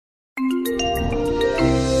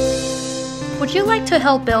Would you like to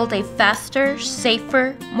help build a faster,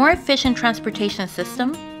 safer, more efficient transportation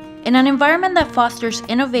system in an environment that fosters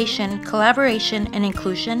innovation, collaboration, and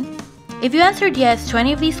inclusion? If you answered yes to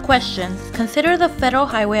any of these questions, consider the Federal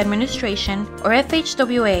Highway Administration, or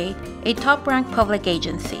FHWA, a top-ranked public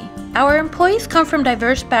agency. Our employees come from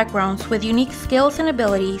diverse backgrounds with unique skills and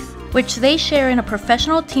abilities, which they share in a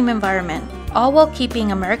professional team environment, all while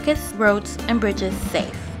keeping America's roads and bridges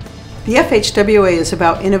safe. The FHWA is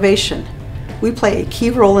about innovation. We play a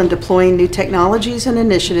key role in deploying new technologies and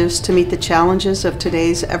initiatives to meet the challenges of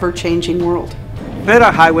today's ever-changing world.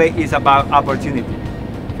 Federal Highway is about opportunity.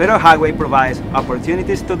 Federal Highway provides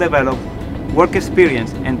opportunities to develop work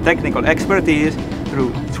experience and technical expertise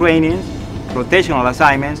through trainings, rotational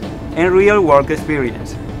assignments, and real work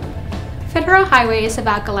experience. Federal Highway is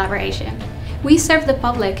about collaboration. We serve the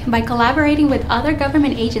public by collaborating with other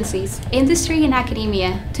government agencies, industry, and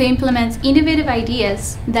academia to implement innovative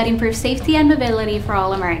ideas that improve safety and mobility for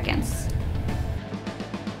all Americans.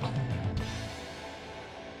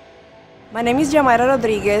 My name is Yamara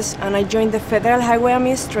Rodriguez, and I joined the Federal Highway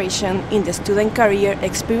Administration in the Student Career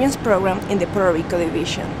Experience Program in the Puerto Rico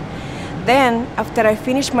Division. Then, after I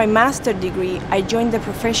finished my master's degree, I joined the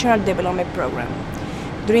Professional Development Program.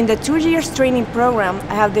 During the 2 years training program,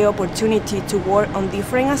 I had the opportunity to work on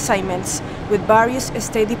different assignments with various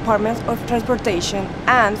state departments of transportation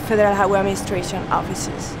and Federal Highway Administration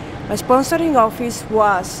offices. My sponsoring office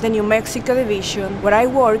was the New Mexico Division, where I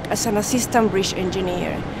worked as an assistant bridge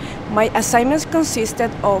engineer. My assignments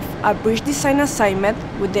consisted of a bridge design assignment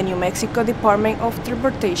with the New Mexico Department of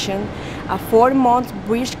Transportation, a 4-month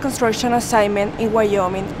bridge construction assignment in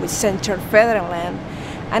Wyoming with Central Federal Land,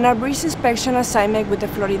 and a bridge inspection assignment with the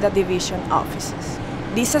Florida Division offices.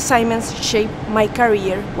 These assignments shaped my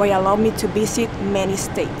career while allowed me to visit many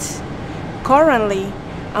states. Currently,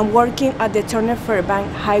 I'm working at the Turner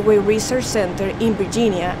Fairbanks Highway Research Center in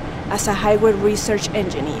Virginia as a highway research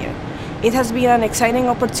engineer. It has been an exciting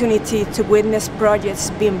opportunity to witness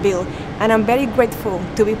projects being built, and I'm very grateful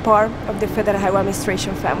to be part of the Federal Highway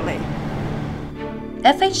Administration family.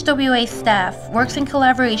 FHWA staff works in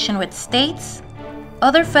collaboration with states,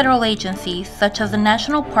 other federal agencies such as the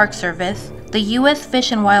National Park Service, the U.S.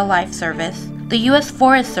 Fish and Wildlife Service, the U.S.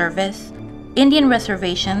 Forest Service, Indian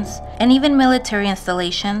reservations, and even military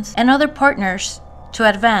installations and other partners to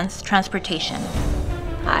advance transportation.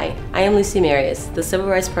 Hi, I am Lucy Marius, the Civil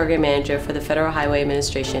Rights Program Manager for the Federal Highway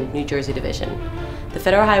Administration, New Jersey Division. The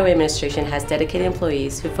Federal Highway Administration has dedicated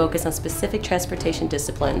employees who focus on specific transportation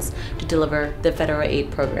disciplines to deliver the federal aid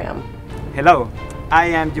program. Hello, I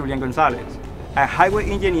am Julian Gonzalez, a highway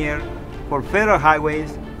engineer for Federal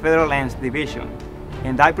Highways Federal Lands Division,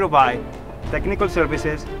 and I provide technical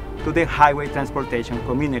services to the highway transportation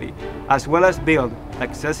community, as well as build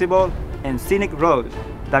accessible and scenic roads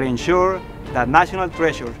that ensure that national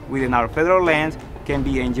treasures within our federal lands can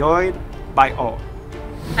be enjoyed by all.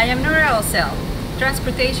 I am Nora Osel,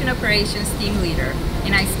 Transportation Operations Team Leader,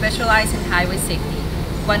 and I specialize in highway safety,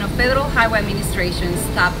 one of Federal Highway Administration's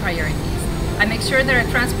top priorities. I make sure that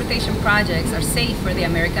our transportation projects are safe for the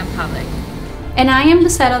American public. And I am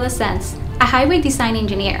Lucero Descens, a highway design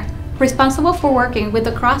engineer, responsible for working with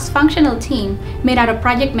a cross-functional team made out of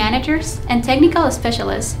project managers and technical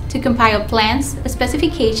specialists to compile plans,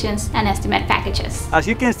 specifications, and estimate packages. As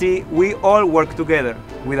you can see, we all work together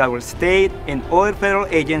with our state and other federal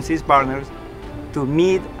agencies partners to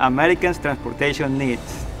meet Americans' transportation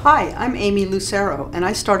needs. Hi, I'm Amy Lucero, and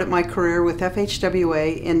I started my career with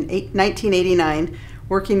FHWA in 1989,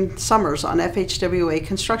 working summers on FHWA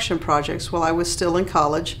construction projects while I was still in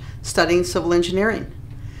college studying civil engineering.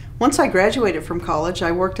 Once I graduated from college,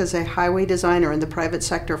 I worked as a highway designer in the private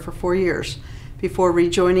sector for 4 years before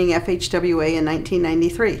rejoining FHWA in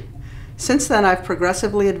 1993. Since then, I've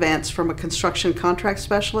progressively advanced from a construction contract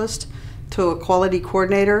specialist to a quality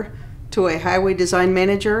coordinator, to a highway design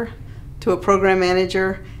manager, to a program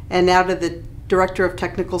manager, and now to the Director of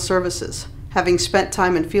Technical Services, having spent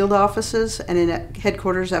time in field offices and in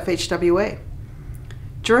headquarters FHWA.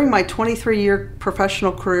 During my 23-year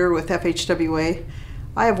professional career with FHWA,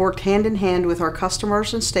 I have worked hand in hand with our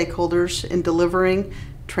customers and stakeholders in delivering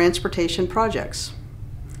transportation projects.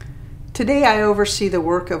 Today, I oversee the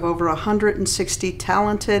work of over 160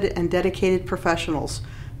 talented and dedicated professionals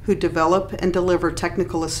who develop and deliver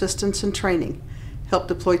technical assistance and training, help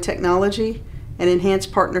deploy technology, and enhance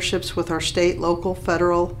partnerships with our state, local,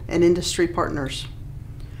 federal, and industry partners.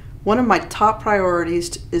 One of my top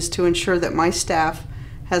priorities is to ensure that my staff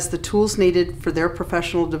has the tools needed for their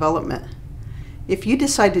professional development. If you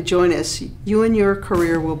decide to join us, you and your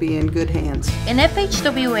career will be in good hands. In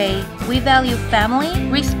FHWA, we value family,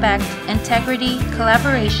 respect, integrity,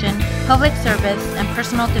 collaboration, public service, and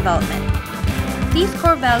personal development. These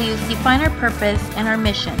core values define our purpose and our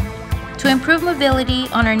mission: to improve mobility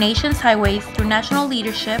on our nation's highways through national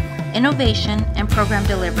leadership, innovation, and program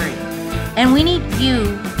delivery. And we need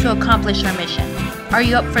you to accomplish our mission. Are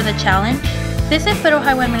you up for the challenge? Visit Federal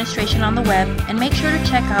Highway Administration on the web and make sure to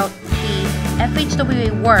check out the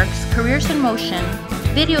FHWA Works Careers in Motion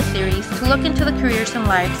video series to look into the careers and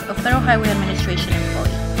lives of Federal Highway Administration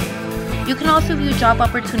employees. You can also view job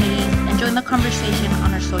opportunities and join the conversation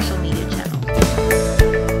on our social media channels.